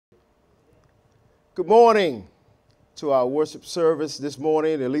Good morning to our worship service this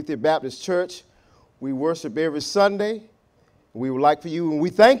morning at Aletheia Baptist Church. We worship every Sunday. We would like for you, and we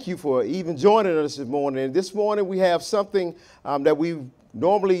thank you for even joining us this morning. And this morning we have something that we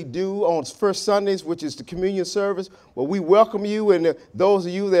normally do on first Sundays, which is the communion service. Well, we welcome you, and those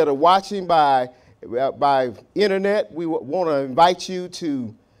of you that are watching by internet, we want to invite you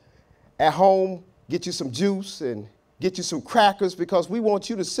to, at home, get you some juice and get you some crackers, because we want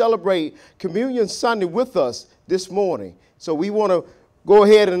you to celebrate Communion Sunday with us this morning. So we want to go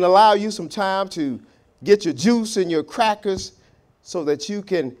ahead and allow you some time to get your juice and your crackers so that you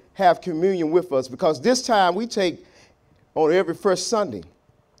can have communion with us, because this time we take on every first Sunday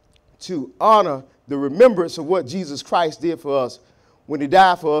to honor the remembrance of what Jesus Christ did for us when he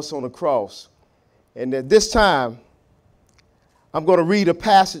died for us on the cross. And at this time, I'm going to read a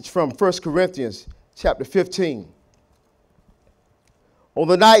passage from 1 Corinthians chapter 15. On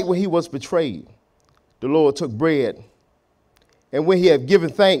the night when he was betrayed, the Lord took bread, and when he had given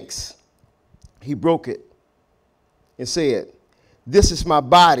thanks, he broke it and said, "This is my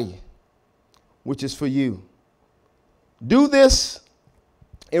body, which is for you. Do this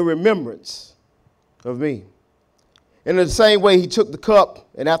in remembrance of me." And in the same way, he took the cup,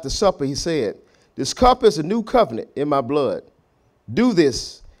 and after supper, he said, "This cup is a new covenant in my blood. Do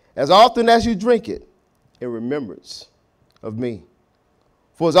this as often as you drink it in remembrance of me.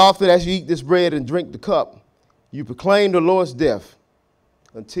 For as often as you eat this bread and drink the cup, you proclaim the Lord's death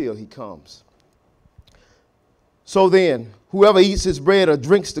until he comes. So then, whoever eats this bread or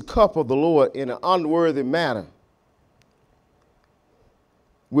drinks the cup of the Lord in an unworthy manner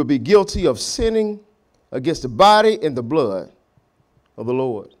will be guilty of sinning against the body and the blood of the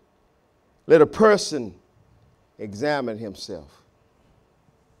Lord. Let a person examine himself."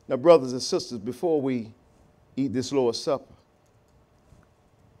 Now, brothers and sisters, before we eat this Lord's Supper,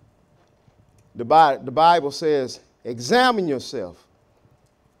 the Bible says, examine yourself.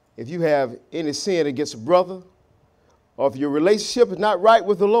 If you have any sin against a brother, or if your relationship is not right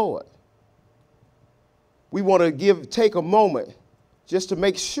with the Lord, we want to take a moment just to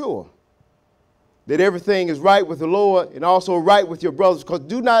make sure that everything is right with the Lord and also right with your brothers. Because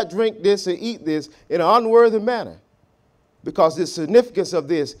do not drink this and eat this in an unworthy manner. Because the significance of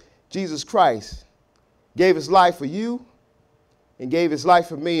this, Jesus Christ gave his life for you and gave his life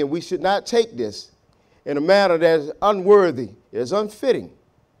for me, and we should not take this in a manner that is unworthy, is unfitting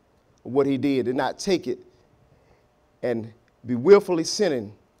of what he did, and not take it and be willfully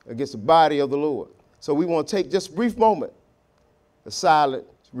sinning against the body of the Lord. So we want to take just a brief moment, a silent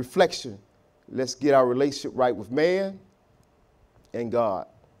reflection. Let's get our relationship right with man and God.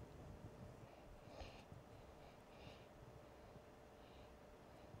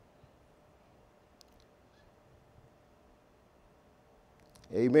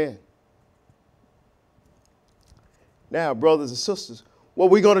 Amen. Now, brothers and sisters, what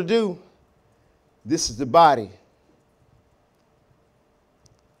we're going to do, this is the body,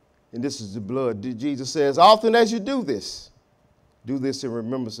 and this is the blood. Jesus says, often as you do this in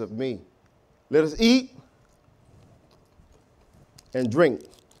remembrance of me. Let us eat and drink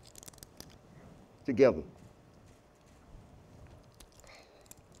together.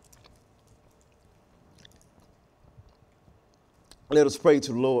 Let us pray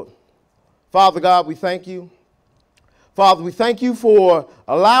to the Lord. Father God, we thank you. Father, we thank you for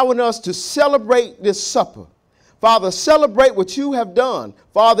allowing us to celebrate this supper. Father, celebrate what you have done,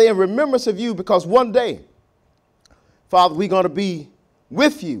 Father, in remembrance of you, because one day, Father, we're going to be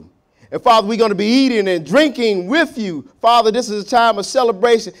with you. And Father, we're going to be eating and drinking with you. Father, this is a time of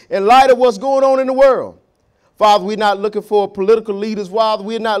celebration in light of what's going on in the world. Father, we're not looking for political leaders. Father,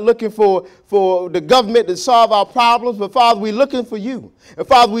 we're not looking for the government to solve our problems. But Father, we're looking for you. And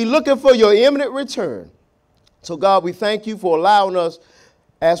Father, we're looking for your imminent return. So God, we thank you for allowing us,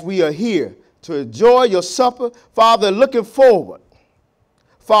 as we are here, to enjoy your supper. Father, looking forward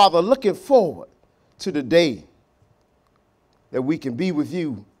to the day that we can be with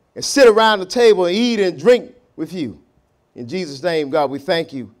you and sit around the table and eat and drink with you. In Jesus' name, God, we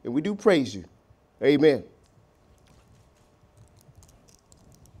thank you and we do praise you. Amen.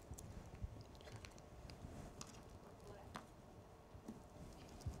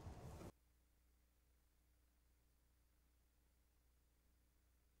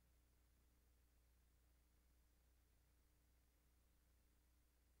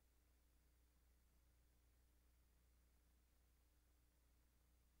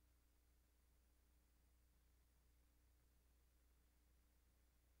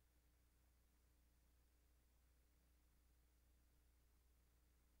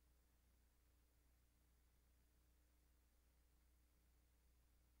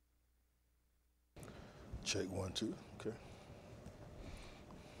 Check 1, 2. Okay.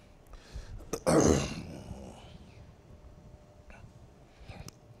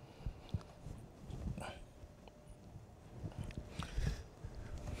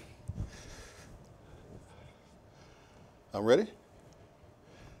 I'm ready?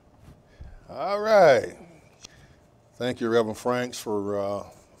 All right. Thank you, Reverend Franks, for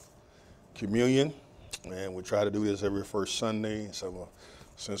communion. And we try to do this every first Sunday. So,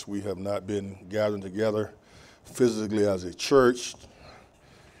 since we have not been gathering together physically as a church,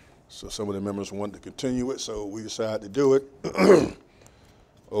 so some of the members wanted to continue it, so we decided to do it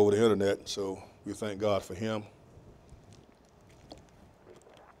over the internet. So we thank God for him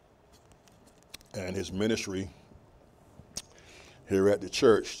and his ministry here at the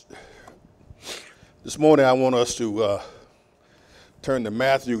church. This morning I want us to turn to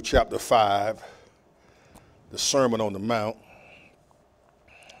Matthew chapter 5, the Sermon on the Mount,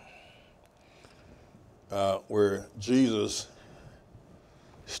 where Jesus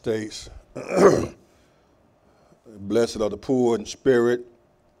states, blessed are the poor in spirit,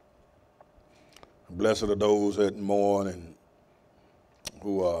 blessed are those that mourn and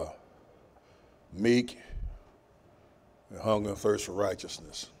who are meek and hunger and thirst for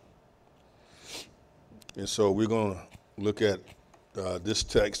righteousness. And so we're going to look at this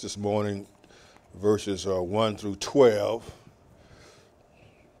text this morning, verses 1 through 12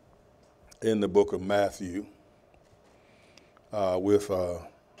 in the book of Matthew with the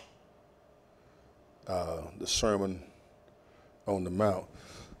Sermon on the Mount.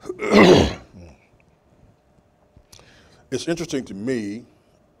 It's interesting to me,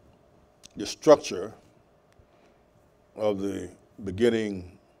 the structure of the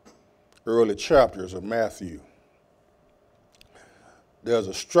beginning early chapters of Matthew. There's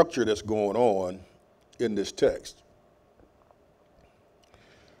a structure that's going on in this text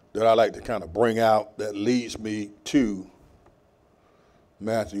that I like to kind of bring out that leads me to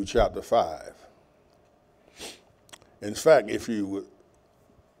Matthew chapter 5. In fact, if you would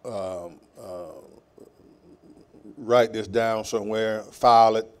write this down somewhere,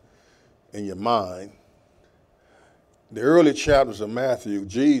 file it in your mind, the early chapters of Matthew,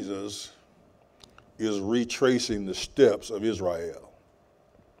 Jesus is retracing the steps of Israel.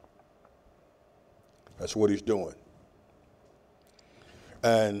 That's what he's doing.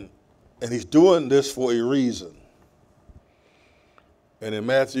 And he's doing this for a reason. And in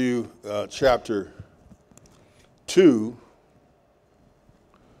Matthew chapter 2,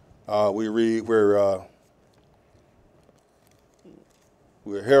 we read where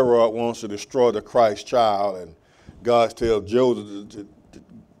Herod wants to destroy the Christ child, and God tells Joseph to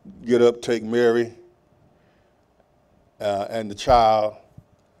get up, take Mary and the child,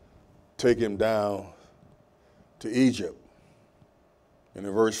 take him down to Egypt. And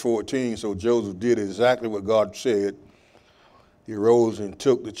in verse 14, so Joseph did exactly what God said. He rose and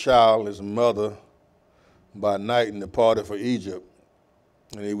took the child and his mother by night and departed for Egypt.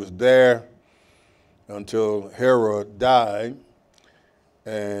 And he was there until Herod died.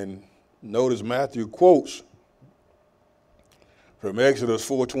 And notice Matthew quotes from Exodus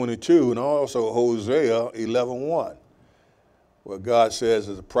 4:22 and also Hosea 11:1, where God says,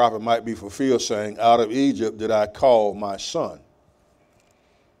 as the prophet might be fulfilled, saying, out of Egypt did I call my son.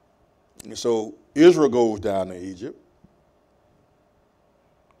 And so Israel goes down to Egypt.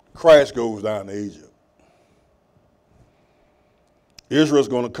 Christ goes down to Egypt. Israel's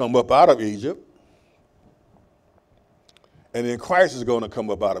going to come up out of Egypt, and then Christ is going to come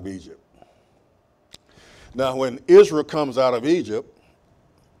up out of Egypt. Now, when Israel comes out of Egypt,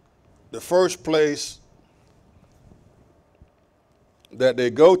 the first place that they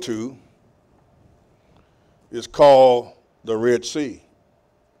go to is called the Red Sea.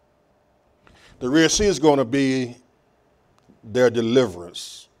 The Red Sea is going to be their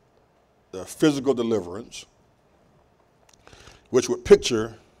deliverance, their physical deliverance, which would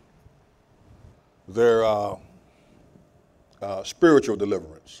picture their spiritual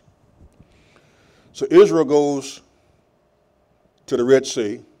deliverance. So Israel goes to the Red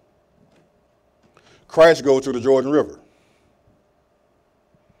Sea. Christ goes to the Jordan River.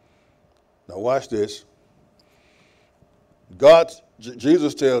 Now watch this.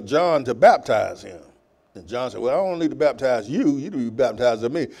 Jesus tells John to baptize him. And John said, well, I don't need to baptize you. You need to be baptized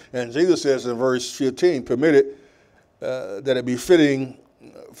of me. And Jesus says in verse 15, permit it that it be fitting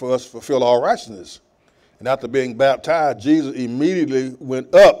for us to fulfill all righteousness. And after being baptized, Jesus immediately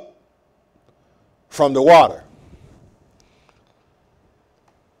went up from the water.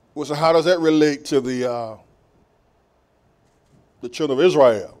 Well, so how does that relate to the children of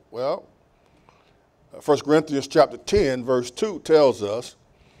Israel? Well, 1 Corinthians chapter 10, verse 2 tells us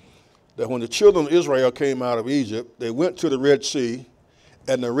that when the children of Israel came out of Egypt, they went to the Red Sea,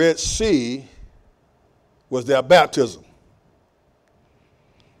 and the Red Sea was their baptism.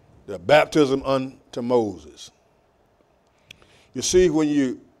 Their baptism unto Moses. You see, when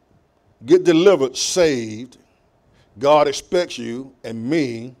you get delivered, saved, God expects you and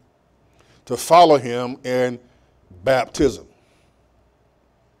me to follow him in baptism.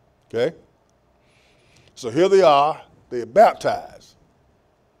 Okay? So here they are, they're baptized.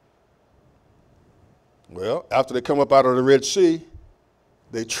 Well, after they come up out of the Red Sea,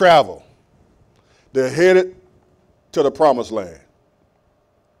 they travel. They're headed to the promised land.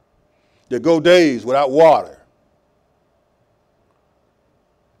 They go days without water.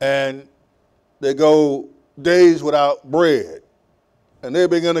 And they go days without bread. And they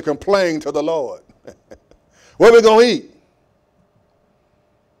begin to complain to the Lord. What are we going to eat?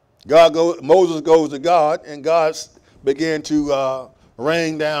 Moses goes to God, and God began to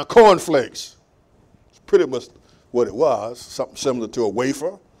rain down cornflakes. It's pretty much what it was, something similar to a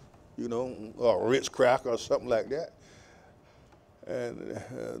wafer, you know, or a Ritz cracker or something like that. And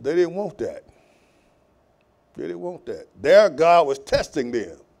they didn't want that. They didn't want that. Their God was testing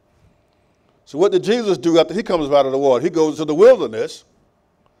them. So what did Jesus do after he comes out of the water? He goes to the wilderness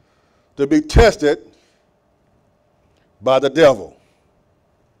to be tested by the devil,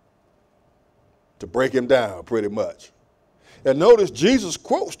 to break him down pretty much. And notice Jesus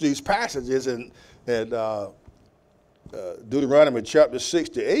quotes these passages in Deuteronomy chapter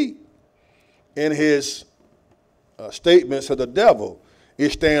 68 in his statements to the devil.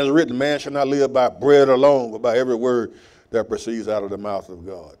 It stands written, man shall not live by bread alone, but by every word that proceeds out of the mouth of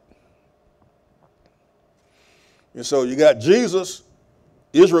God. And so you got Jesus,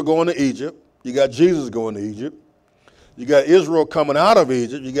 Israel going to Egypt. You got Jesus going to Egypt. You got Israel coming out of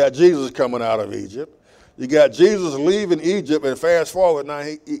Egypt. You got Jesus coming out of Egypt. You got Jesus leaving Egypt, and fast forward now,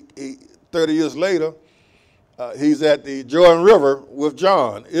 30 years later, he's at the Jordan River with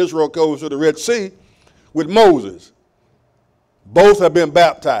John. Israel goes to the Red Sea with Moses. Both have been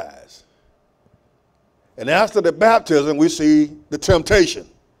baptized. And after the baptism, we see the temptation.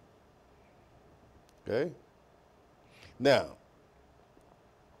 Okay? Now,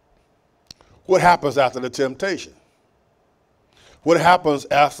 what happens after the temptation? What happens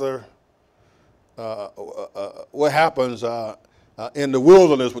after, in the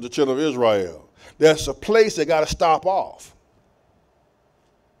wilderness with the children of Israel? There's a place they got to stop off.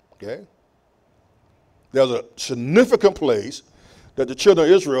 Okay? There's a significant place that the children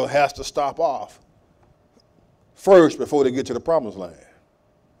of Israel has to stop off first before they get to the promised land.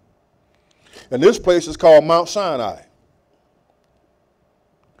 And this place is called Mount Sinai.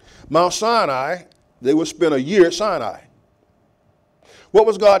 Mount Sinai, they would spend a year at Sinai. What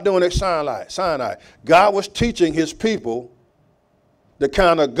was God doing at Sinai? God was teaching his people the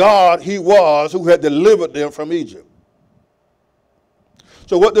kind of God he was who had delivered them from Egypt.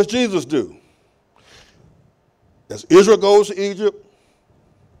 So what does Jesus do? As Israel goes to Egypt,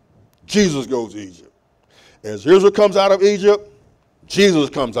 Jesus goes to Egypt. As Israel comes out of Egypt, Jesus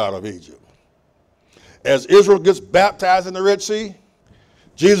comes out of Egypt. As Israel gets baptized in the Red Sea,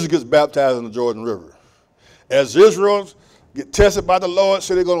 Jesus gets baptized in the Jordan River. As Israel get tested by the Lord,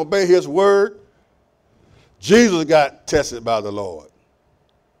 so they're going to obey his word, Jesus got tested by the Lord.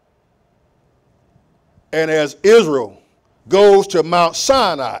 And as Israel goes to Mount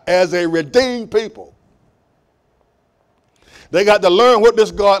Sinai as a redeemed people, they got to learn what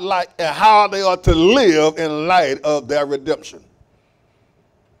this God like and how they are to live in light of their redemption.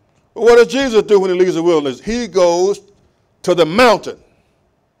 But what does Jesus do when he leaves the wilderness? He goes to the mountain.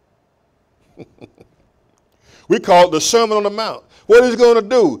 We call it the Sermon on the Mount. What is he going to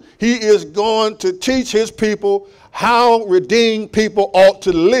do? He is going to teach his people how redeemed people ought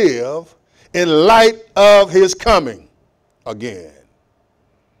to live in light of his coming again.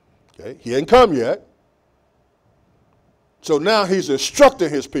 Okay, he ain't come yet. So now he's instructing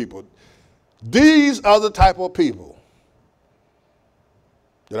his people. These are the type of people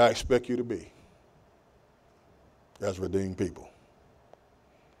that I expect you to be as redeemed people.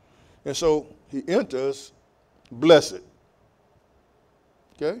 And so he enters blessed.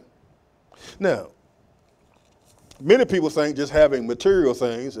 Okay? Now, many people think just having material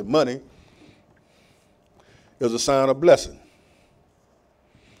things and money is a sign of blessing.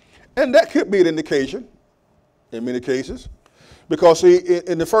 And that could be an indication in many cases. Because see,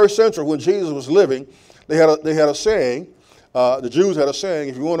 in the first century when Jesus was living, they had a saying, the Jews had a saying,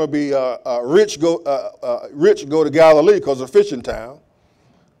 if you want to be rich, go to Galilee because it's a fishing town.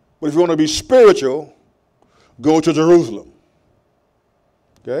 But if you want to be spiritual, go to Jerusalem.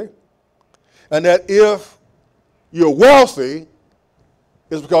 Okay? And that if you're wealthy,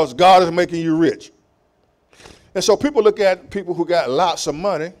 It's because God is making you rich. And so people look at people who got lots of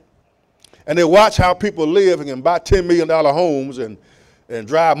money, and they watch how people live and can buy $10 million homes and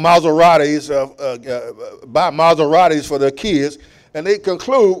drive Maseratis, buy Maseratis for their kids, and they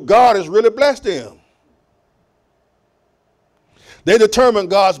conclude God has really blessed them. They determine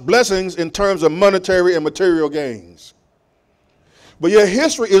God's blessings in terms of monetary and material gains. But yet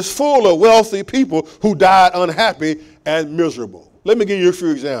history is full of wealthy people who died unhappy and miserable. Let me give you a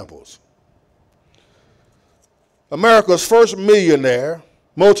few examples. America's first millionaire,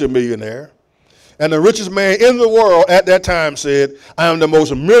 multimillionaire, and the richest man in the world at that time said, I am the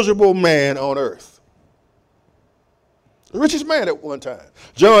most miserable man on earth. The richest man at one time.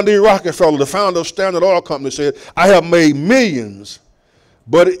 John D. Rockefeller, the founder of Standard Oil Company, said, I have made millions,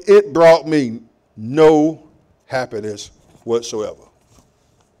 but it brought me no happiness whatsoever.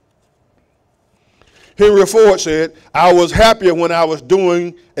 Henry Ford said, I was happier when I was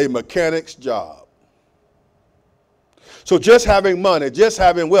doing a mechanic's job. So just having money, just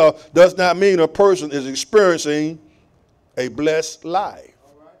having wealth does not mean a person is experiencing a blessed life.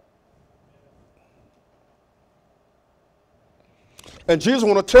 And Jesus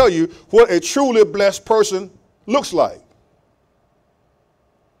wants to tell you what a truly blessed person looks like.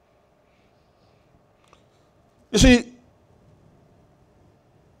 You see,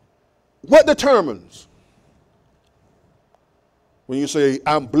 what determines when you say,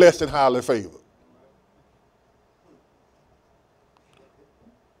 I'm blessed and highly favored?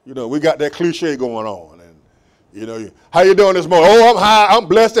 You know, we got that cliche going on. And, you know, how you doing this morning? Oh, I'm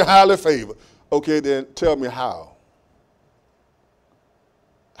blessed and highly favored. Okay, then tell me how.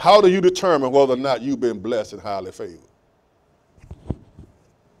 How do you determine whether or not you've been blessed and highly favored?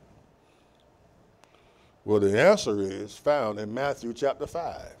 Well, the answer is found in Matthew chapter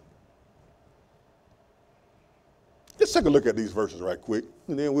 5. Let's take a look at these verses right quick,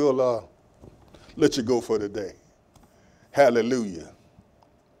 and then we'll let you go for the day. Hallelujah.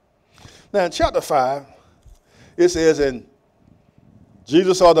 Now, in chapter 5, it says, and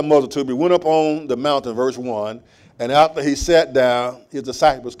Jesus saw the multitude. He went up on the mountain, verse 1, and after he sat down, his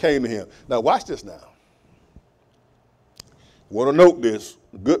disciples came to him. Now, watch this now. I want to note this,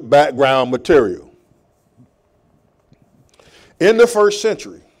 good background material. In the first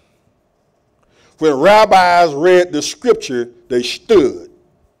century, when rabbis read the scripture, they stood.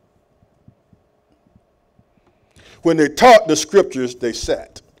 When they taught the scriptures, they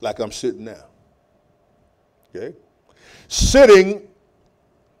sat, like I'm sitting now. Okay? Sitting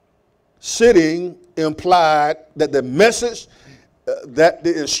implied that the message that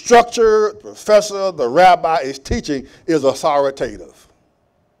the instructor, professor, the rabbi is teaching is authoritative.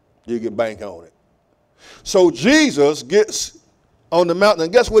 You can bank on it. So Jesus gets on the mountain,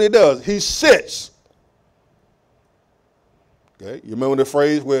 and guess what he does? He sits. Okay, you remember the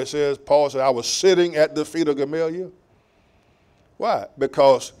phrase where it says, Paul said, I was sitting at the feet of Gamaliel? Why?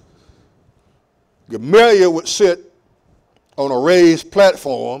 Because Gamaliel would sit on a raised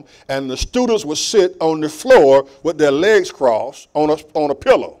platform, and the students would sit on the floor with their legs crossed on a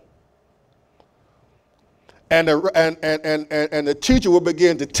pillow. And the teacher would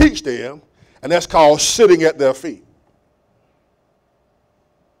begin to teach them, and that's called sitting at their feet.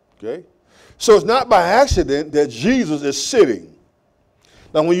 Okay? So it's not by accident that Jesus is sitting.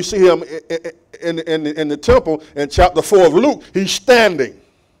 Now, when you see him in the temple in chapter 4 of Luke, he's standing.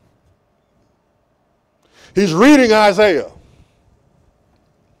 He's reading Isaiah.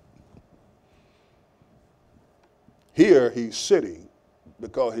 Here, he's sitting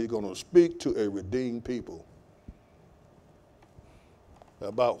because he's going to speak to a redeemed people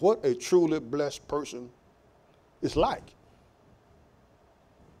about what a truly blessed person is like.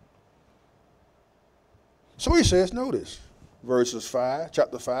 So he says, notice, verses 5,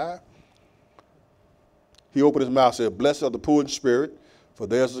 chapter 5. He opened his mouth and said, blessed are the poor in spirit, for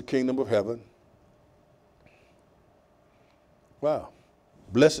theirs is the kingdom of heaven. Wow.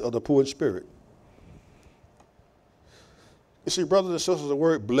 Blessed are the poor in spirit. You see, brothers and sisters, the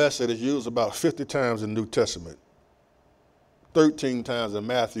word blessed is used about 50 times in the New Testament. 13 times in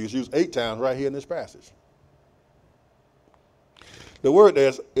Matthew. It's used 8 times right here in this passage. The word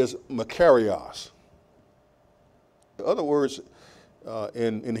there is makarios. The other words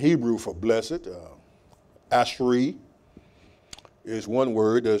in Hebrew for blessed, ashri, is one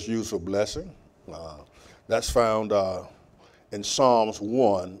word that's used for blessing. That's found in Psalms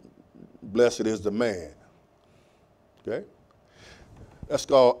 1. Blessed is the man. Okay? That's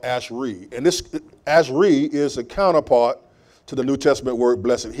called ashri. And this ashri is a counterpart to the New Testament word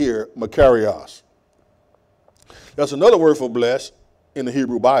blessed here, makarios. There's another word for blessed in the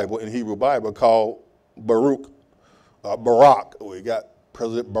Hebrew Bible, called Barak. We got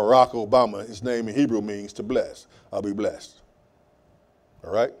President Barack Obama, his name in Hebrew means to bless. I'll be blessed.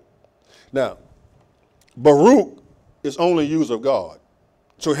 All right? Now, Baruch is only used of God.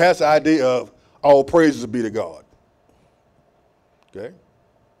 So it has the idea of all praises be to God. Okay?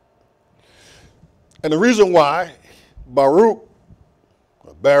 And the reason why Baruch,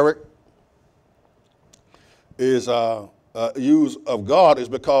 or Barak, is used of God is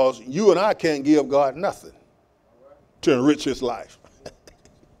because you and I can't give God nothing to enrich his life.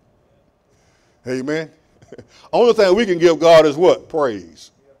 Amen. Only thing we can give God is what?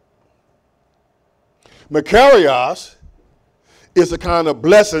 Praise. Makarios is a kind of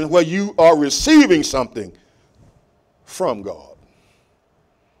blessing where you are receiving something from God.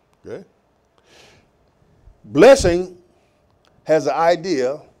 Okay? Blessing has the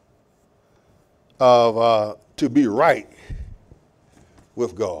idea of to be right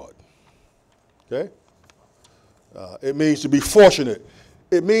with God. Okay? It means to be fortunate.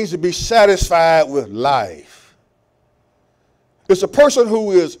 It means to be satisfied with life. It's a person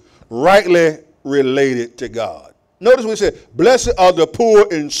who is rightly related to God. Notice when he said, blessed are the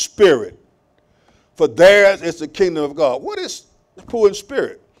poor in spirit, for theirs is the kingdom of God. What is poor in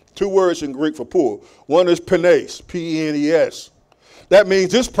spirit? Two words in Greek for poor. One is penes, P-E-N-E-S. That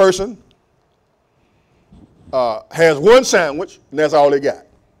means this person has one sandwich, and that's all they got.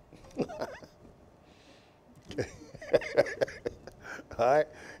 All right.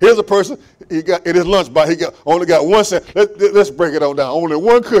 Here's a person, he got in his lunchbox, only got one sandwich. Let's break it on down. Only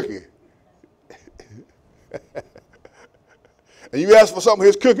one cookie. And you ask for something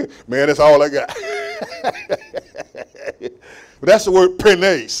his cooking, man, that's all I got. But that's the word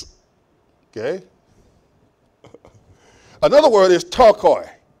penes. Okay? Another word is tokoi.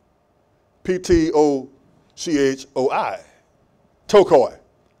 P-T-O-C-H-O-I. Tokoi.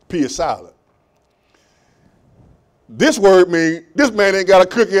 P is silent. This word means this man ain't got a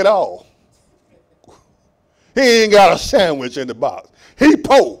cookie at all. He ain't got a sandwich in the box. He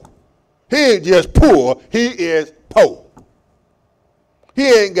poor. He ain't just poor, he is poor. He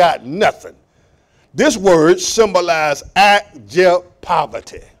ain't got nothing. This word symbolizes abject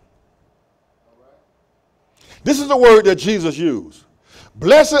poverty. This is the word that Jesus used.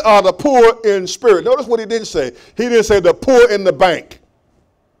 Blessed are the poor in spirit. Notice what he didn't say. He didn't say the poor in the bank.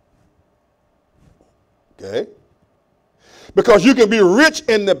 Okay? Because you can be rich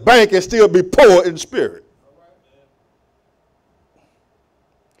in the bank and still be poor in spirit.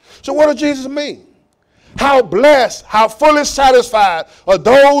 So what does Jesus mean? How blessed, how fully satisfied are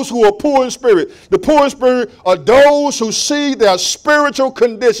those who are poor in spirit. The poor in spirit are those who see their spiritual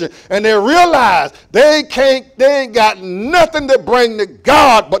condition and they realize they ain't got nothing to bring to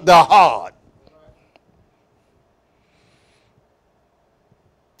God but their heart.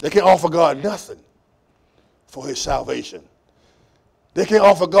 They can't offer God nothing for his salvation. They can't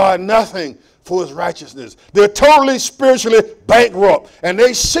offer God nothing for his righteousness. They're totally spiritually bankrupt, and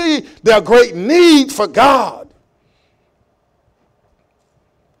they see their great need for God.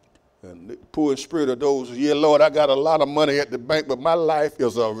 And the poor in spirit are those who, yeah, Lord, I got a lot of money at the bank, but my life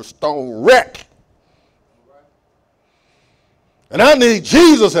is a stone wreck. And I need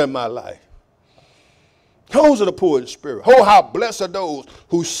Jesus in my life. Those are the poor in spirit. Oh, how blessed are those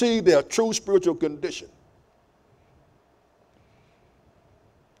who see their true spiritual condition.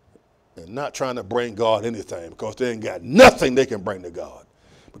 And not trying to bring God anything because they ain't got nothing they can bring to God.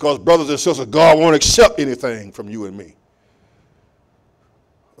 Because brothers and sisters, God won't accept anything from you and me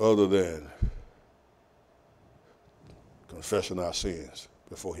other than confessing our sins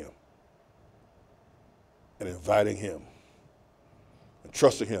before him and inviting him and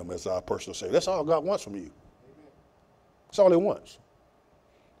trusting him as our personal Savior. That's all God wants from you. That's all he wants.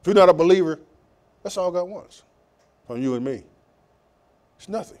 If you're not a believer, that's all God wants from you and me. It's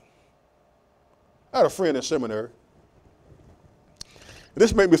nothing. I had a friend in seminary.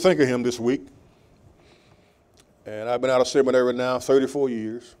 This made me think of him this week. And I've been out of seminary now 34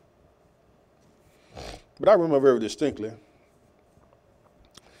 years. But I remember very distinctly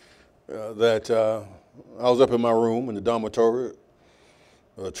that I was up in my room in the dormitory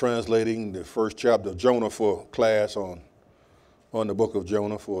translating the first chapter of Jonah for class on the book of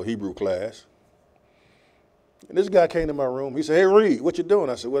Jonah for a Hebrew class. And this guy came to my room. He said, "Hey, Reed, what you doing?"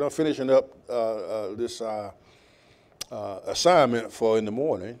 I said, "Well, I'm finishing up this assignment for in the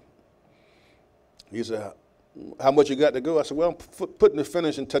morning." He said, "How much you got to go?" I said, "Well, I'm putting the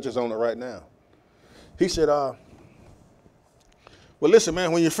finishing touches on it right now." He said, "Well, listen,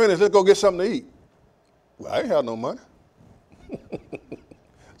 man, when you finish, let's go get something to eat." Well, I ain't have no money.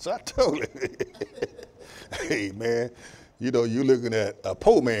 So I told him, "Hey, man, you looking at a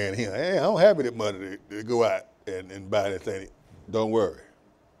poor man here. Hey, I don't have any money to go out and buy anything don't worry.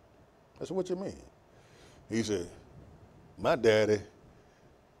 I said, what you mean? He said, my daddy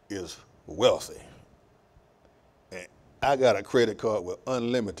is wealthy. And I got a credit card with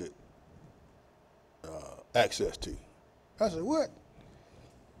unlimited access to. I said, what?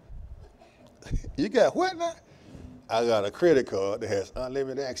 You got what now? I got a credit card that has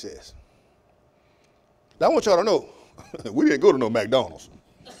unlimited access. Now, I want y'all to know, we didn't go to no McDonald's.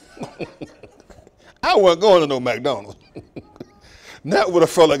 I wasn't going to no McDonald's. Not with a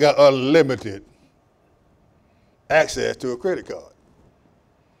fella got unlimited access to a credit card.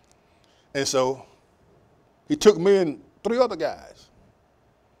 And so he took me and 3 other guys,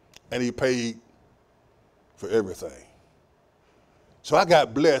 and he paid for everything. So I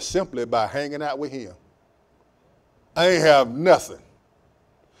got blessed simply by hanging out with him. I ain't have nothing.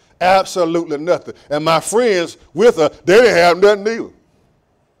 Absolutely nothing. And my friends with her, they didn't have nothing either.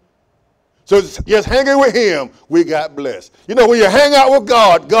 So just hanging with him, we got blessed. You know, when you hang out with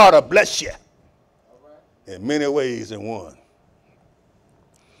God, God will bless you in many ways in one.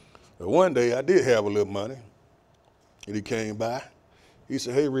 But one day I did have a little money, and he came by. He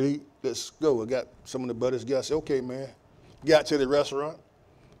said, hey, Reed, let's go. I got some of the buddies. I said, okay, man. Got to the restaurant.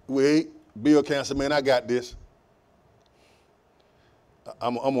 We ate. Bill canceled, man, I got this.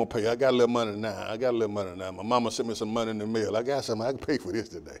 I'm going to pay. I got a little money now. My mama sent me some money in the mail. I got something. I can pay for this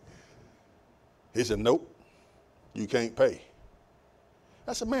today. He said, nope, you can't pay.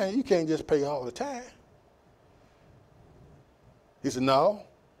 I said, man, you can't just pay all the time. He said, no,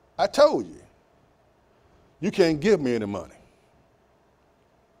 I told you. You can't give me any money.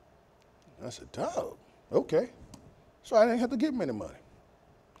 I said, dog, okay. So I didn't have to give him any money.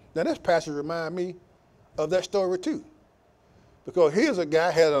 Now this passage reminds me of that story too. Because here's a guy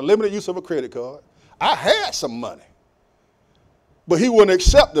had unlimited use of a credit card. I had some money, but he wouldn't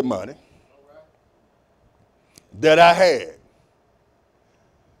accept the money that I had.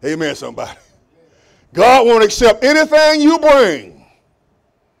 Amen, somebody. God won't accept anything you bring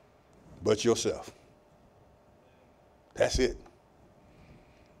but yourself. That's it.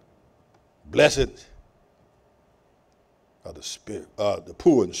 Blessed are the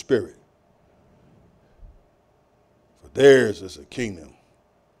poor in spirit, for theirs is the kingdom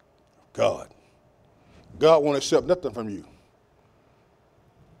of God. God won't accept nothing from you.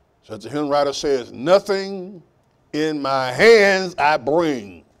 So as the hymn writer says, nothing in my hands I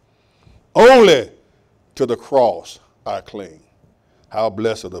bring, only to the cross I cling. How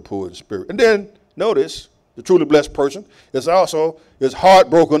blessed are the poor in spirit. And then notice, the truly blessed person is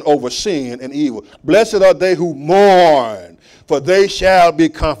heartbroken over sin and evil. Blessed are they who mourn, for they shall be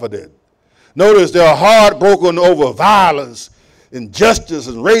comforted. Notice they're heartbroken over violence, injustice,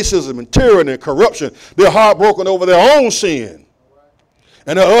 and racism, and tyranny, and corruption. They're heartbroken over their own sin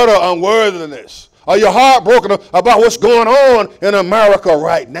and their utter unworthiness. Are you heartbroken about what's going on in America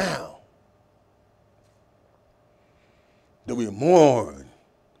right now? Do we mourn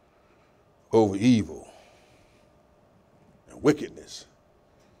over evil and wickedness,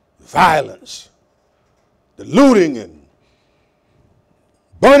 violence, the looting and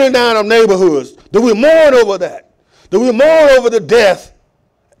burning down of neighborhoods? Do we mourn over that? Do we mourn over the death,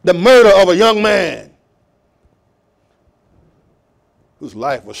 the murder of a young man whose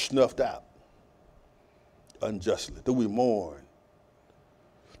life was snuffed out unjustly? Do we mourn?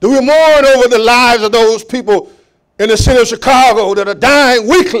 Do we mourn over the lives of those people in the city of Chicago that are dying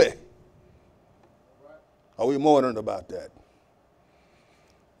weekly? Are we mourning about that?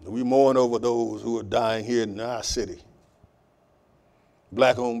 Do we mourn over those who are dying here in our city?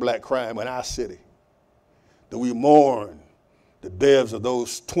 Black on black crime in our city. Do we mourn the deaths of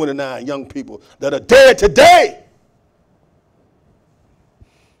those 29 young people that are dead today?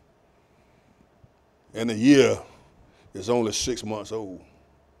 And the year is only 6 months old.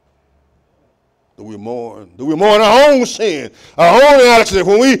 Do we mourn? Do we mourn our own sin, our own accident?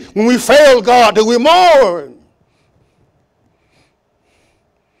 When we fail God, do we mourn?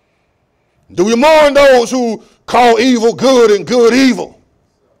 Do we mourn those who call evil good and good evil?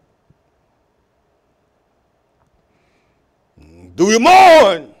 Do we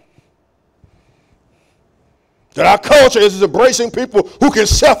mourn that our culture is embracing people who can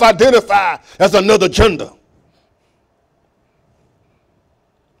self-identify as another gender?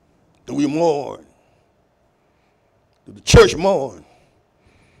 Do we mourn? Do the church mourn?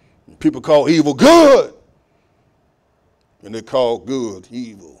 People call evil good, and they call good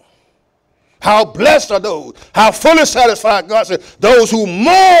evil. How blessed are those, how fully satisfied, God said, those who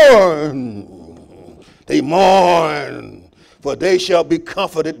mourn. They mourn, for they shall be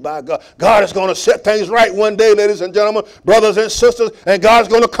comforted by God. God is going to set things right one day, ladies and gentlemen, brothers and sisters, and God is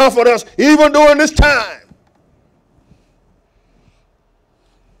going to comfort us even during this time.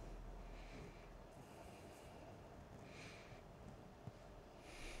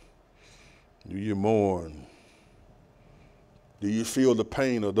 Do you mourn? Do you feel the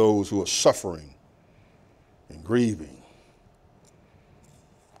pain of those who are suffering and grieving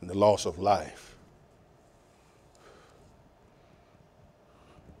and the loss of life?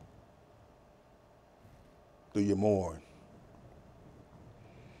 Do you mourn?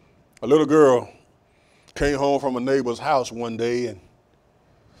 A little girl came home from a neighbor's house one day, and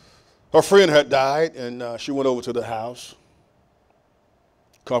her friend had died, and she went over to the house,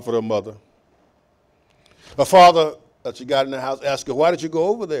 comfort her mother. Her father, as she got in the house, asked her, "Why did you go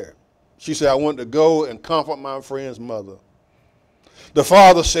over there?" She said, "I wanted to go and comfort my friend's mother." The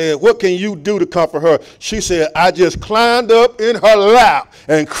father said, "What can you do to comfort her?" She said, "I just climbed up in her lap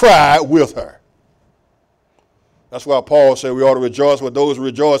and cried with her." That's why Paul said we ought to rejoice with those who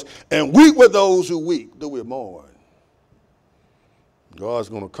rejoice and weep with those who weep. Do we mourn? God's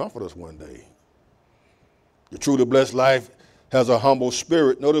going to comfort us one day. The truly blessed life has a humble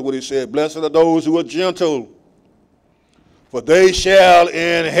spirit. Notice what he said, "Blessed are those who are gentle, for they shall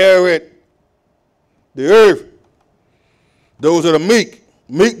inherit the earth." Those that are meek.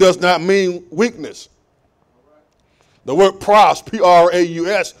 Meek does not mean weakness. The word praus,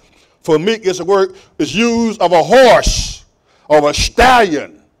 P-R-A-U-S, for meek is a word is used of a horse, of a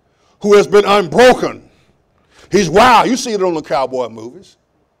stallion who has been unbroken. He's wild. You see it on the cowboy movies.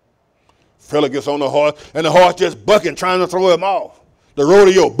 Fella gets on the horse, and the horse just bucking, trying to throw him off. The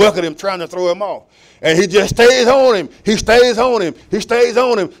rodeo bucking him, trying to throw him off. And he just stays on him. He stays on him. He stays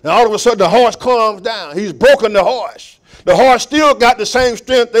on him. And all of a sudden, the horse calms down. He's broken the horse. The horse still got the same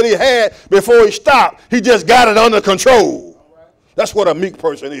strength that he had before he stopped. He just got it under control. That's what a meek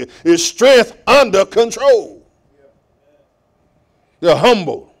person is strength under control. They're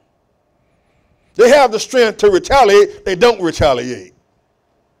humble. They have the strength to retaliate. They don't retaliate.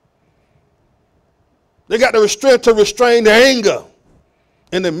 They got the strength to restrain their anger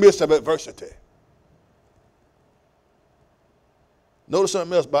in the midst of adversity. Notice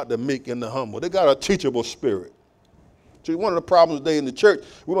something else about the meek and the humble. They got a teachable spirit. See, one of the problems today in the church,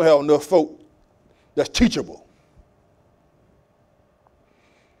 we don't have enough folk that's teachable.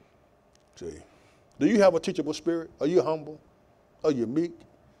 See, do you have a teachable spirit? Are you humble? Are you meek?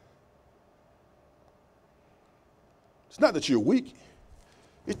 It's not that you're weak.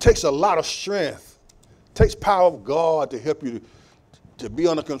 It takes a lot of strength. It takes power of God to help you to be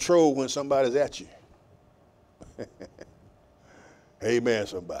under control when somebody's at you. Amen,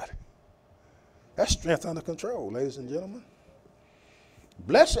 somebody. That's strength under control, ladies and gentlemen.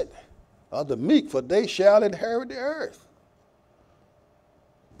 Blessed are the meek, for they shall inherit the earth.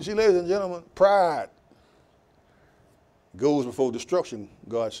 You see, ladies and gentlemen, pride goes before destruction,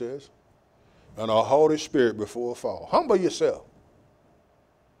 God says, and a haughty spirit before a fall. Humble yourself.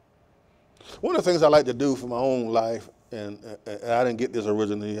 One of the things I like to do for my own life, and I didn't get this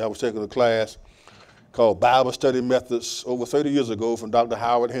originally, I was taking a class called Bible Study Methods over 30 years ago from Dr.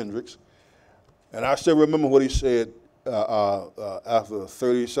 Howard Hendricks. And I still remember what he said after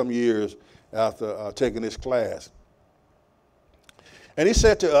 30-some years after taking this class. And he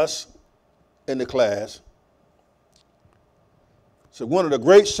said to us in the class, so one of the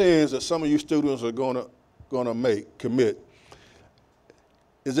great sins that some of you students are going to commit,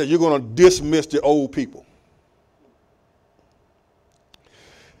 is that you're going to dismiss the old people.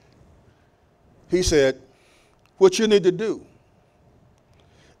 He said, what you need to do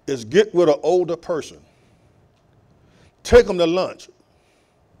is get with an older person, take them to lunch,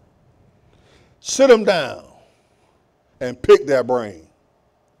 sit them down, and pick their brain.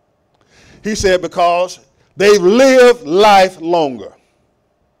 He said because they've lived life longer,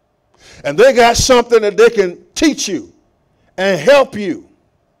 and they got something that they can teach you and help you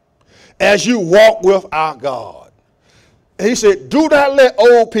as you walk with our God. And he said, do not let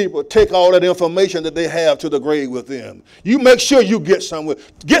old people take all that information that they have to the grave with them. You make sure you get some of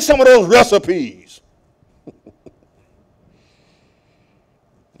those recipes.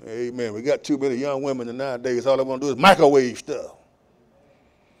 Amen. We got too many young women nowadays. All they want to do is microwave stuff.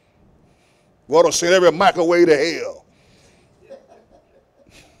 We ought to send every microwave to hell.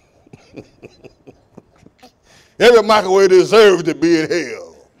 Every microwave deserves to be in hell.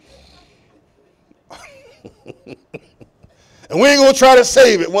 And we ain't going to try to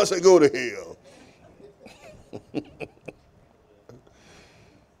save it once they go to hell.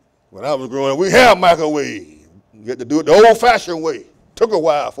 When I was growing up, we had a microwave. You had to do it the old-fashioned way. Took a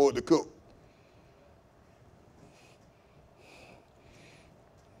while for it to cook.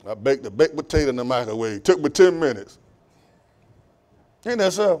 I baked a baked potato in the microwave. Took me 10 minutes. Ain't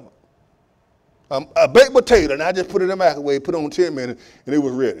that so? A baked potato, and I just put it in the microwave, put it on 10 minutes, and it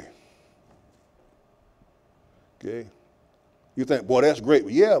was ready. Okay? You think, boy, that's great.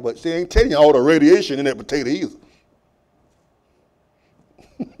 But yeah, but see, I ain't telling you all the radiation in that potato either.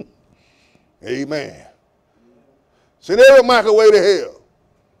 Amen. Send every microwave to hell.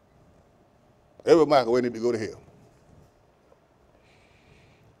 Every microwave need to go to hell.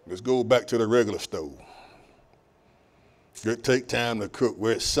 Let's go back to the regular stove. It take time to cook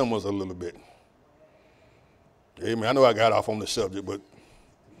where it simmers a little bit. Amen. I know I got off on the subject, but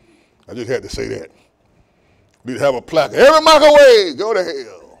I just had to say that. We need to have a plaque. Every microwave, go to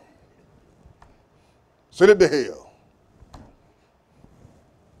hell. Send it to hell.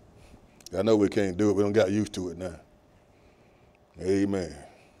 I know we can't do it. We don't got used to it now. Amen.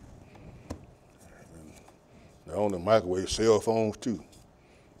 Now on the microwave, cell phones too.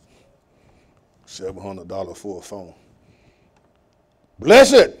 $700 for a phone.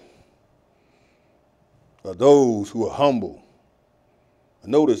 Blessed are those who are humble.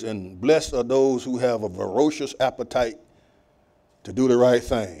 Notice, and blessed are those who have a voracious appetite to do the right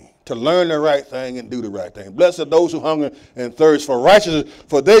thing, to learn the right thing and do the right thing. Blessed are those who hunger and thirst for righteousness,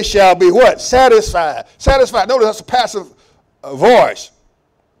 for they shall be what? Satisfied. Satisfied. Notice that's a passive voice.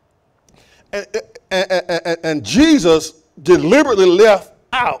 And Jesus deliberately left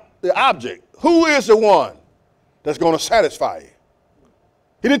out the object. Who is the one that's going to satisfy you?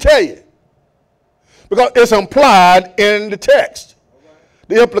 He didn't tell you. Because it's implied in the text.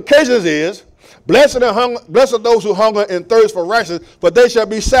 The implications is, blessed are those who hunger and thirst for righteousness, but they shall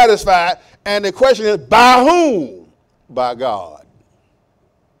be satisfied. And the question is, by whom? By God.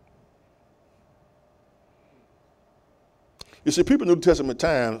 You see, people in the New Testament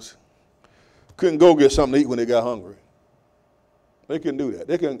times couldn't go get something to eat when they got hungry. They couldn't do that.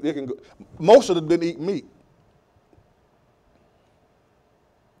 They can go. Most of them didn't eat meat.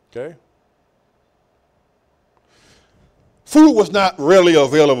 Okay? Food was not readily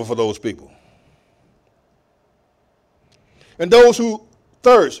available for those people. And those who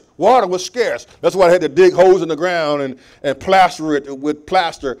thirst, water was scarce. That's why they had to dig holes in the ground and plaster it with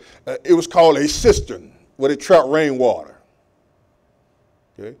plaster. It was called a cistern where they trap rainwater.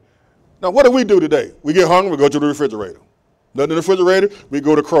 Okay? Now, what do we do today? We get hungry, we go to the refrigerator. Nothing in the refrigerator, we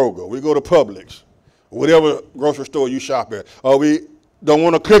go to Kroger, we go to Publix, whatever grocery store you shop at. Or we don't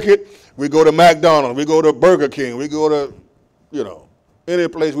want to cook it, we go to McDonald's, we go to Burger King, we go to, any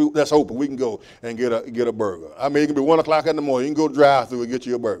place that's open, we can go and get a burger. I mean, it can be 1 o'clock in the morning, you can go drive through and get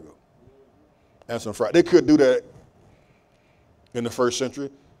you a burger and some fries. They couldn't do that in the first century.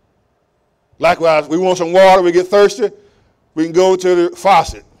 Likewise, we want some water, we get thirsty, we can go to the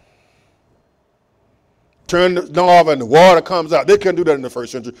faucet. Turn the knob and the water comes out. They couldn't do that in the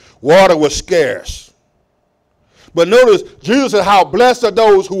first century. Water was scarce. But notice, Jesus said, how blessed are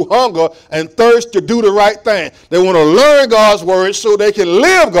those who hunger and thirst to do the right thing. They want to learn God's word so they can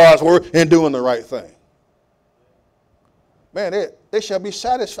live God's word in doing the right thing. Man, they shall be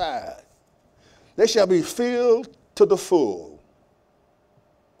satisfied. They shall be filled to the full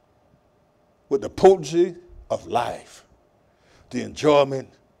with the potency of life, the enjoyment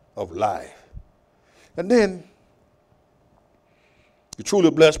of life. And then, the truly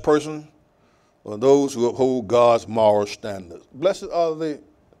blessed person are those who uphold God's moral standards. Blessed are the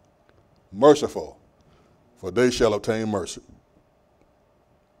merciful, for they shall obtain mercy.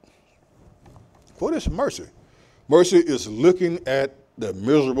 What is mercy? Mercy is looking at the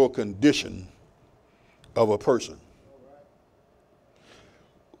miserable condition of a person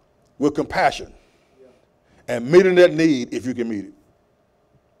with compassion and meeting that need if you can meet it.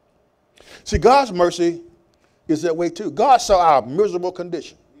 See, God's mercy is that way too. God saw our miserable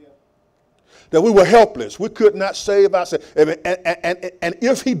condition. That we were helpless. We could not save ourselves. And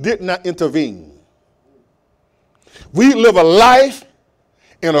if he did not intervene, we live a life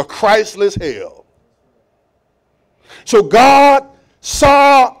in a Christless hell. So God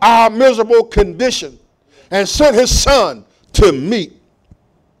saw our miserable condition and sent his son to meet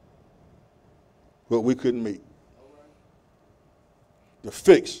what we couldn't meet. To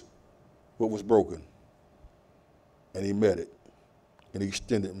fix what was broken. And he met it. And he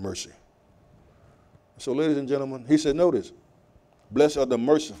extended mercy. So, ladies and gentlemen, he said, notice, blessed are the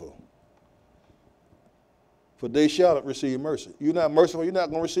merciful, for they shall receive mercy. You're not merciful, you're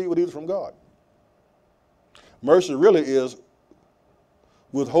not going to receive what is from God. Mercy really is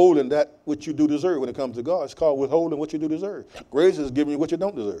withholding that which you do deserve when it comes to God. It's called withholding what you do deserve. Grace is giving you what you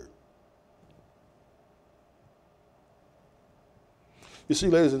don't deserve. You see,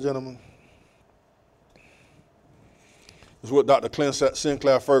 ladies and gentlemen, this is what Dr.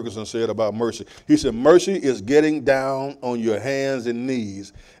 Sinclair Ferguson said about mercy. He said, mercy is getting down on your hands and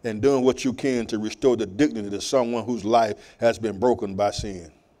knees and doing what you can to restore the dignity to someone whose life has been broken by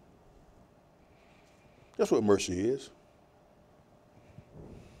sin. That's what mercy is.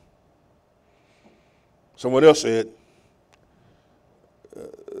 Someone else said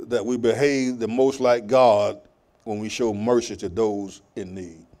that we behave the most like God when we show mercy to those in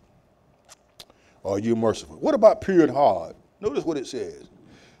need. Are you merciful? What about pure in heart? Notice what it says.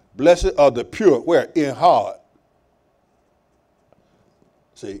 Blessed are the pure, where? In heart.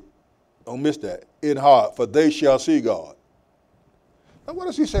 See, don't miss that. In heart, for they shall see God. Now, why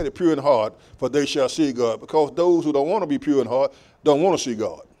does he say the pure in heart, for they shall see God? Because those who don't want to be pure in heart don't want to see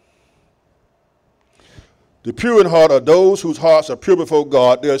God. The pure in heart are those whose hearts are pure before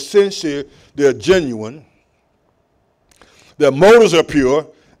God. They're sincere, they're genuine, their motives are pure,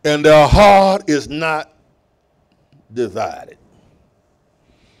 and their heart is not divided.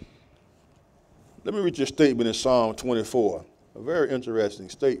 Let me read you a statement in Psalm 24, a very interesting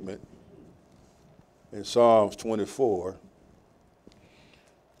statement in Psalms 24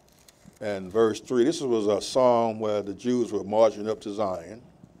 and verse 3. This was a psalm where the Jews were marching up to Zion,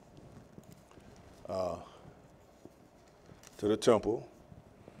 to the temple.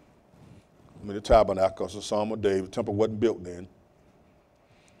 The tabernacle, it's a Psalm of David. The temple wasn't built then.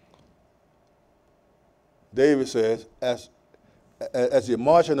 David says, as they're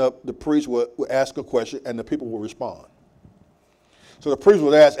marching up, the priest would ask a question and the people will respond. So the priest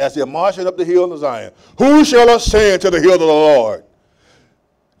would ask, as they're marching up the hill of Zion, who shall ascend to the hill of the Lord?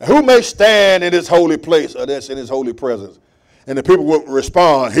 And who may stand in his holy place, or that's in his holy presence? And the people would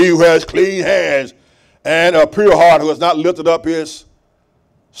respond, he who has clean hands and a pure heart, who has not lifted up his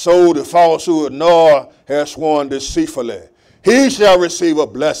soul to falsehood, nor has sworn deceitfully. He shall receive a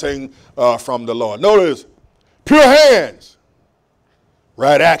blessing from the Lord. Notice, pure hands,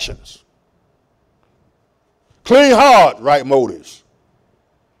 right actions. Clean heart, right motives.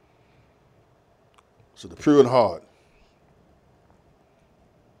 So the pure in heart,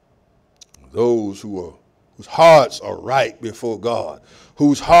 those whose hearts are right before God,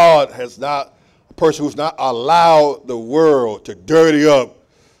 whose heart has not, a person who's not allowed the world to dirty up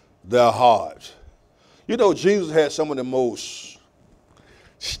their hearts. You know, Jesus had some of the most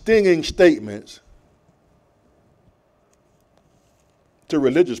stinging statements to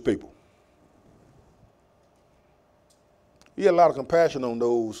religious people. He had a lot of compassion on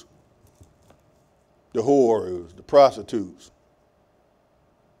those, the whores, the prostitutes.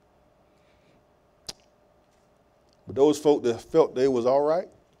 But those folk that felt they was all right,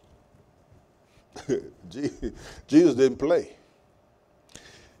 Jesus didn't play.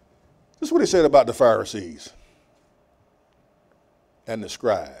 This is what he said about the Pharisees and the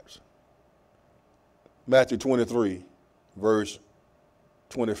scribes. Matthew 23, verse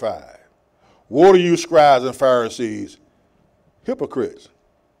 25. Woe to you, scribes and Pharisees, hypocrites,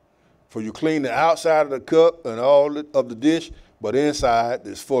 for you clean the outside of the cup and all of the dish, but inside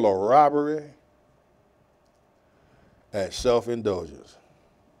is full of robbery and self-indulgence.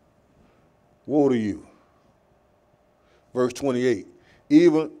 Woe to you. Verse 28.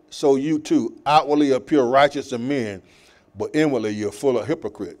 Even so you too outwardly appear righteous to men, but inwardly you're full of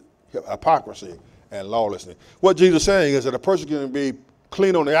hypocrisy and lawlessness. What Jesus is saying is that a person can be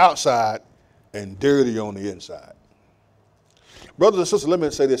clean on the outside and dirty on the inside. Brothers and sisters, let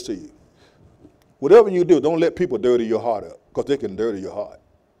me say this to you. Whatever you do, don't let people dirty your heart up, because they can dirty your heart.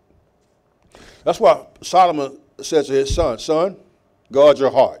 That's why Solomon says to his son, guard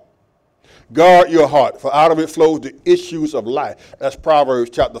your heart. Guard your heart, for out of it flows the issues of life. That's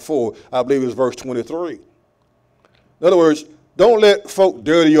Proverbs chapter 4, I believe it's verse 23. In other words, don't let folk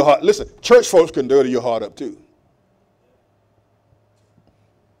dirty your heart. Listen, church folks can dirty your heart up too.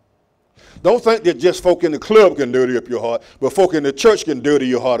 Don't think that just folk in the club can dirty up your heart, but folk in the church can dirty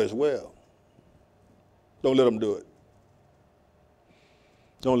your heart as well. Don't let them do it.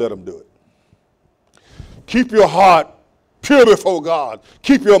 Don't let them do it. Keep your heart pure before God.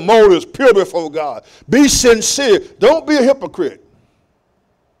 Keep your motives pure before God. Be sincere. Don't be a hypocrite.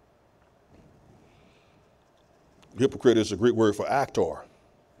 Hypocrite is a Greek word for actor.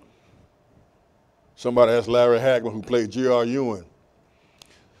 Somebody asked Larry Hagman, who played J.R. Ewing.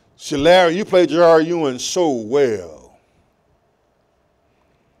 See, Larry, you played J.R. Ewing so well.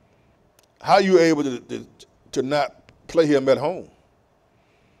 How are you able to not play him at home?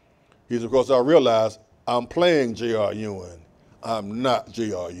 He said, because I realized I'm playing J.R. Ewing. I'm not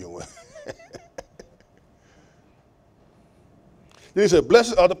J.R. Ewing. Then he said,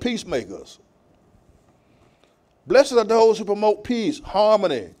 blessed are the peacemakers. Blessed are those who promote peace,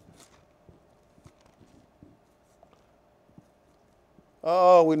 harmony.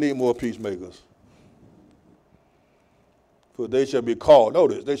 Oh, we need more peacemakers. For they shall be called,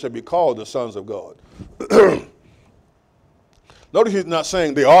 notice, they shall be called the sons of God. Notice he's not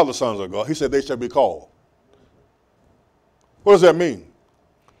saying they are the sons of God. He said they shall be called. What does that mean?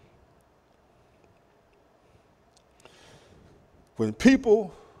 when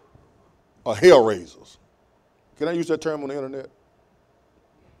people are hell raisers, can I use that term on the internet?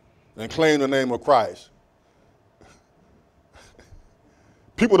 And claim the name of Christ,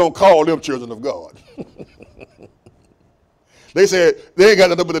 people don't call them children of God. They said they ain't got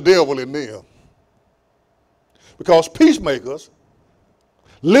nothing but the devil in them. Because peacemakers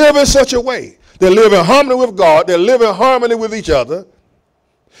live in such a way. They live in harmony with God. They live in harmony with each other.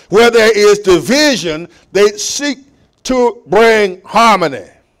 Where there is division, they seek to bring harmony.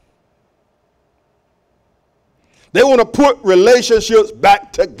 They want to put relationships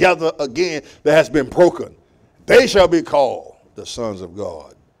back together again that has been broken. They shall be called the sons of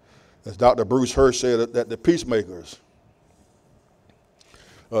God. As Dr. Bruce Hirsch said, that the peacemakers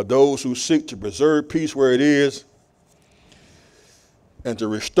are those who seek to preserve peace where it is and to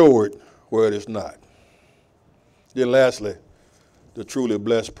restore it where it is not. Then lastly, the truly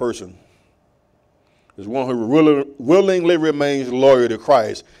blessed person is one who willingly remains loyal to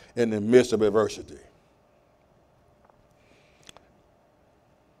Christ in the midst of adversity.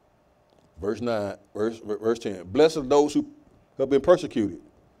 Verse 9, verse 10. Blessed are those who have been persecuted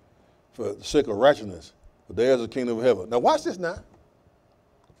for the sake of righteousness, for theirs is the kingdom of heaven. Now watch this now.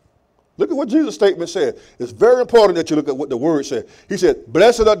 Look at what Jesus' statement said. It's very important that you look at what the word said. He said,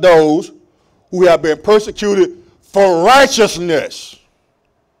 blessed are those who have been persecuted for righteousness.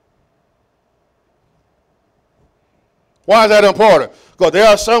 Why is that important? Because there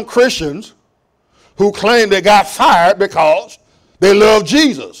are some Christians who claim they got fired because they love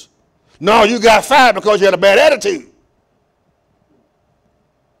Jesus. No, you got fired because you had a bad attitude.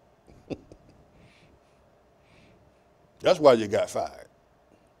 That's why you got fired.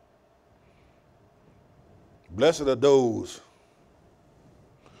 Blessed are those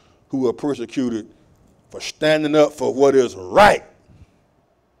who are persecuted for standing up for what is right.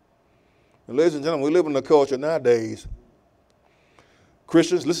 And ladies and gentlemen, we live in a culture nowadays.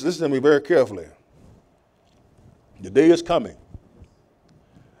 Christians, listen to me very carefully. The day is coming.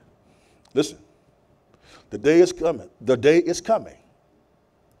 Listen. The day is coming. The day is coming.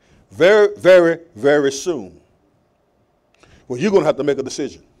 Very, very, very soon. Well, you're going to have to make a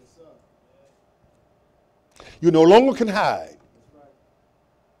decision. You no longer can hide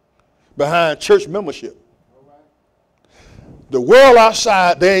behind church membership. The world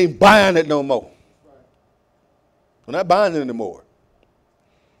outside, they ain't buying it no more. They're not buying it anymore.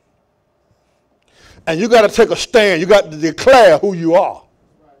 And you got to take a stand. You got to declare who you are.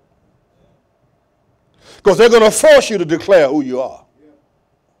 Because they're going to force you to declare who you are.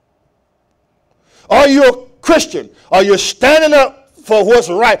 Are you a Christian? Are you standing up for what's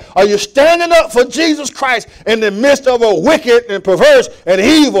right? Are you standing up for Jesus Christ in the midst of a wicked and perverse and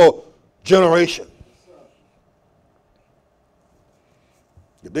evil generation?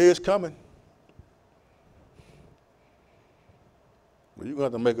 The day is coming. But you're going to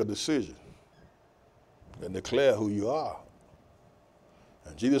have to make a decision and declare who you are.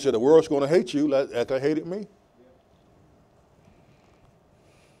 And Jesus said the world's going to hate you like they hated me.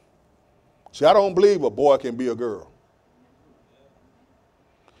 See, I don't believe a boy can be a girl.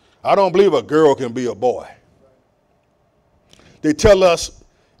 I don't believe a girl can be a boy. They tell us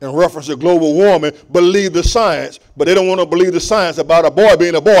in reference to global warming, believe the science, but they don't want to believe the science about a boy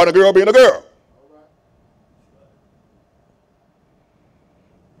being a boy and a girl being a girl.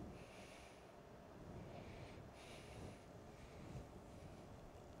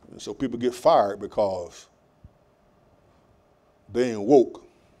 And so people get fired because they ain't woke.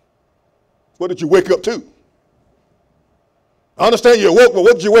 What did you wake up to? I understand you're woke, but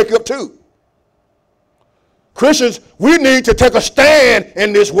what did you wake up to? Christians, we need to take a stand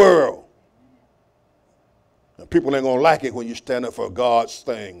in this world. And people ain't going to like it when you stand up for God's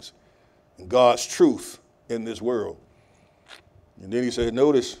things and God's truth in this world. And then he said,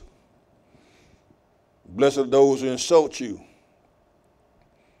 notice, blessed are those who insult you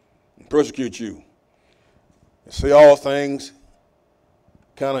and persecute you and say all things,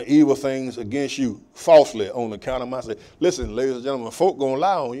 kind of evil things against you falsely on account of my sake. Listen, ladies and gentlemen, folk going to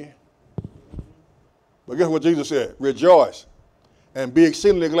lie on you. But guess what Jesus said? Rejoice and be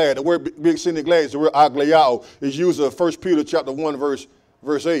exceedingly glad. The word be exceedingly glad is the word agleiao. It's used in 1 Peter chapter 1, verse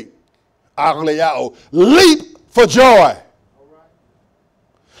 8. Agleiao. Leap for joy.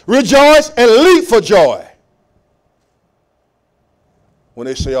 Rejoice and leap for joy when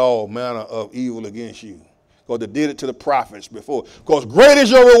they say all manner of evil against you. Because they did it to the prophets before. Because great is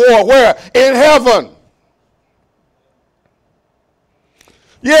your reward. Where? In heaven.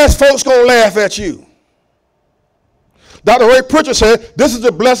 Yes, folks going to laugh at you. Dr. Ray Pritchard said, this is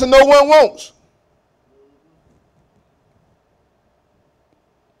the blessing no one wants.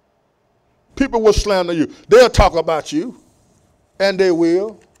 People will slander you. They'll talk about you And they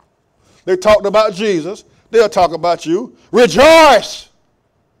will. They talked about Jesus. They'll talk about you. Rejoice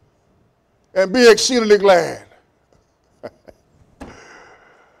and be exceedingly glad.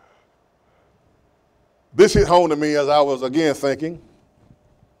 This hit home to me as I was again thinking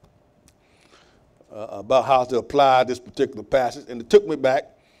about how to apply this particular passage. And it took me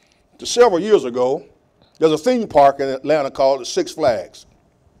back to several years ago. There's a theme park in Atlanta called the Six Flags.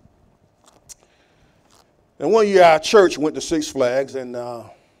 And one year our church went to Six Flags, and my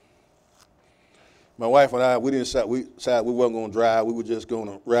wife and I, we decided we weren't going to drive. We were just going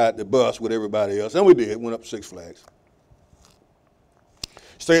to ride the bus with everybody else. And we did. Went up to Six Flags.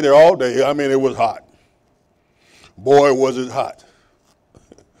 Stayed there all day. I mean, it was hot. Boy, was it hot.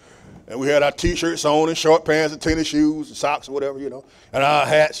 And we had our T-shirts on and short pants and tennis shoes and socks or whatever, and our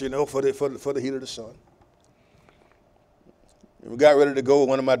hats, for the heat of the sun. And we got ready to go.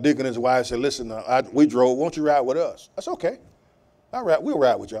 One of my deaconess' wives said, listen, we drove. Won't you ride with us? I said, okay. All right, we'll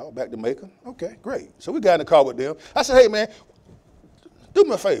ride with y'all back to Macon. Okay, great. So we got in the car with them. I said, hey, man, do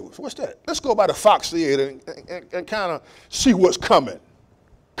me a favor. What's that? Let's go by the Fox Theater and kind of see what's coming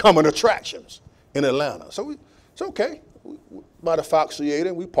attractions in Atlanta. So it's okay. By the Fox Theater,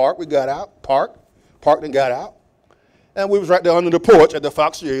 and we parked. We got out, parked and got out. And we was right there under the porch at the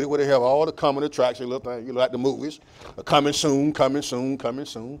Fox Theater where they have all the coming attractions, little things, like the movies, coming soon, coming soon, coming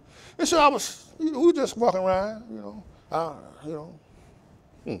soon. And so we were just walking around,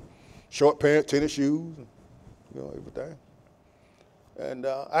 short pants, tennis shoes, everything. And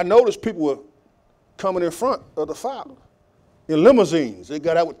I noticed people were coming in front of the Fox in limousines. They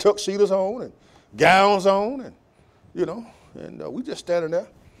got out with tuxedos on and gowns on, and we just standing there.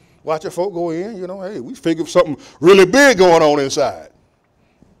 Watching folk go in, hey, we figured something really big going on inside.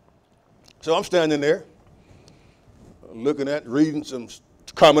 So I'm standing there reading some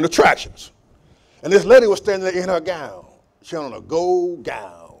common attractions. And this lady was standing there in her gown. She had on a gold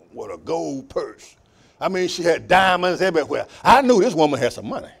gown with a gold purse. I mean, she had diamonds everywhere. I knew this woman had some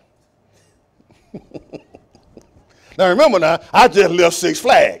money. Now remember I just left Six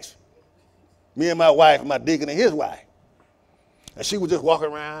Flags. Me and my wife, my deacon and his wife. And she was just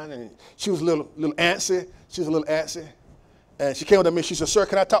walking around, and she was a little antsy. And she came up to me. She said, sir,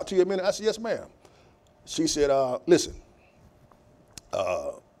 can I talk to you a minute? I said, yes, ma'am. She said, listen,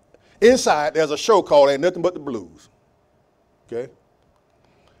 inside there's a show called Ain't Nothing But the Blues. Okay?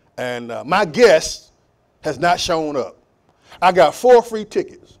 And my guest has not shown up. I got 4 free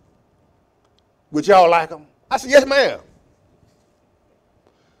tickets. Would y'all like them? I said, yes, ma'am.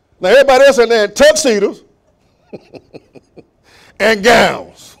 Now, everybody else in there in tuxedos and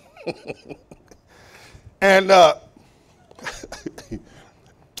gowns. And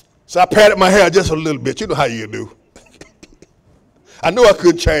so I patted my hair just a little bit. You know how you do. I knew I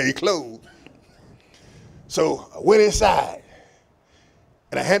couldn't change clothes. So I went inside,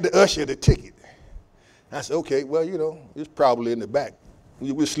 and I had to usher the ticket. I said, okay, well, it's probably in the back.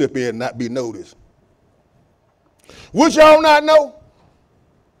 We'll slip in and not be noticed. Would y'all not know?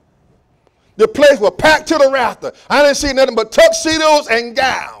 The place was packed to the rafter. I didn't see nothing but tuxedos and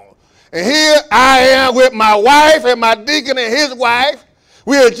gowns. And here I am with my wife and my deacon and his wife.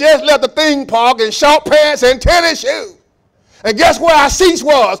 We had just left the theme park in short pants and tennis shoes. And guess where our seats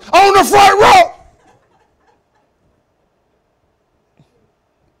was? On the front row.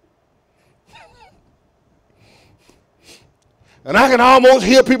 And I can almost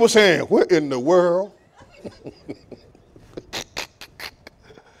hear people saying, what in the world?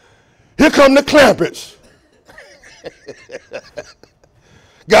 Here come the Clampets.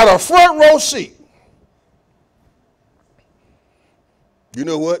 Got a front row seat. You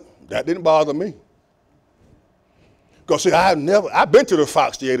know what? That didn't bother me. Because see, I've been to the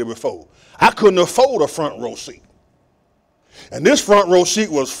Fox Theater before. I couldn't afford a front row seat. And this front row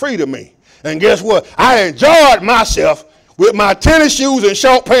seat was free to me. And guess what? I enjoyed myself with my tennis shoes and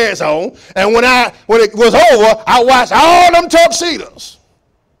short pants on. And when it was over, I watched all them tuxedos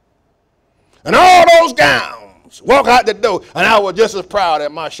and all those gowns walk out the door. And I was just as proud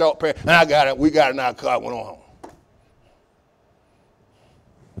at my short pants. And we got in our car and went on home.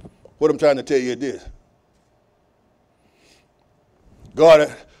 What I'm trying to tell you is this.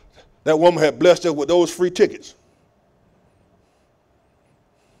 God, that woman had blessed us with those free tickets.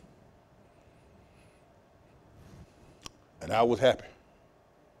 And I was happy.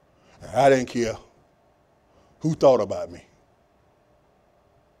 I didn't care who thought about me.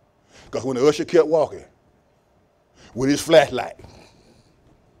 Because when the usher kept walking with his flashlight,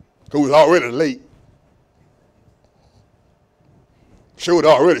 who was already late, show had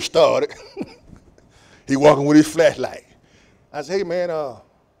already started, he walking with his flashlight. I said, hey man,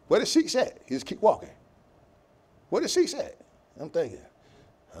 where the seats at? He just keep walking. Where the seats at? I'm thinking,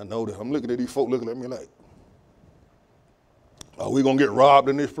 I know that. I'm looking at these folk looking at me like, are we going to get robbed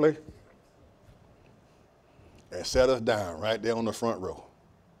in this place? And sat us down right there on the front row.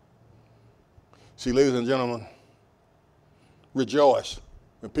 See, ladies and gentlemen, rejoice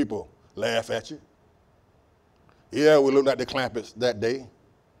when people laugh at you. Yeah, we looked at the Clampetts that day.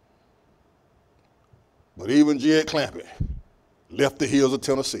 But even Jed Clampett left the hills of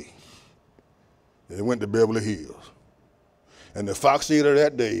Tennessee and went to Beverly Hills. And the Fox Theater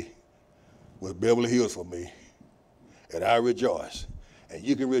that day was Beverly Hills for me. And I rejoice. And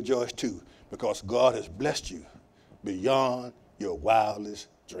you can rejoice too, because God has blessed you beyond your wildest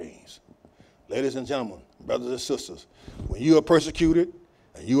dreams. Ladies and gentlemen, brothers and sisters, when you are persecuted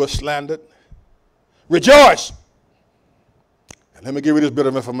and you are slandered, rejoice. And let me give you this bit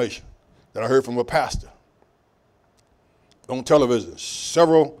of information that I heard from a pastor on television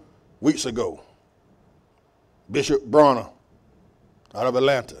several weeks ago. Bishop Bronner out of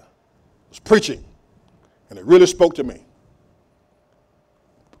Atlanta was preaching, and it really spoke to me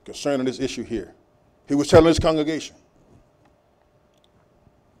concerning this issue here. He was telling his congregation,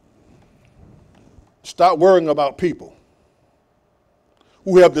 stop worrying about people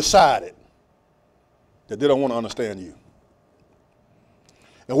who have decided that they don't want to understand you.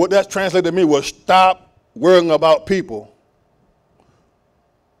 And what that translated to me was, stop worrying about people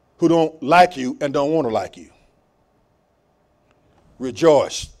who don't like you and don't want to like you.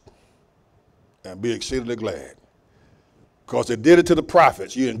 Rejoice and be exceedingly glad, because they did it to the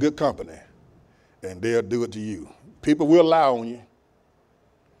prophets. You're in good company, and they'll do it to you. People will lie on you,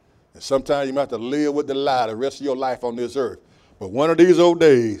 and sometimes you might have to live with the lie the rest of your life on this earth. But one of these old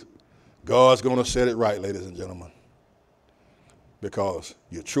days, God's going to set it right, ladies and gentlemen, because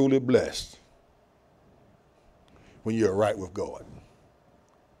you're truly blessed when you're right with God.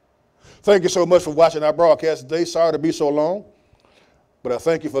 Thank you so much for watching our broadcast today. Sorry to be so long, but I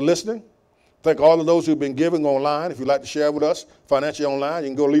thank you for listening. Thank all of those who've been giving online. If you'd like to share with us financially online, you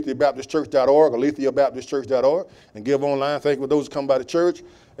can go to AletheaBaptistChurch.org or AletheaBaptistChurch.org and give online. Thank you for those who come by the church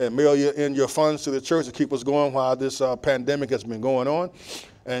and mail in your funds to the church to keep us going while this pandemic has been going on.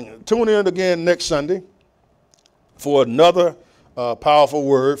 And tune in again next Sunday for another powerful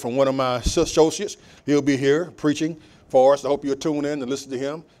word from one of my associates. He'll be here preaching for us. I hope you'll tune in and listen to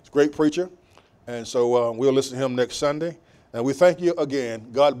him. He's a great preacher. And so we'll listen to him next Sunday. And we thank you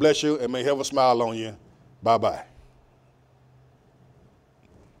again. God bless you, and may heaven smile on you. Bye-bye.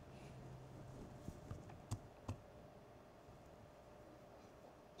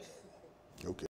 Okay.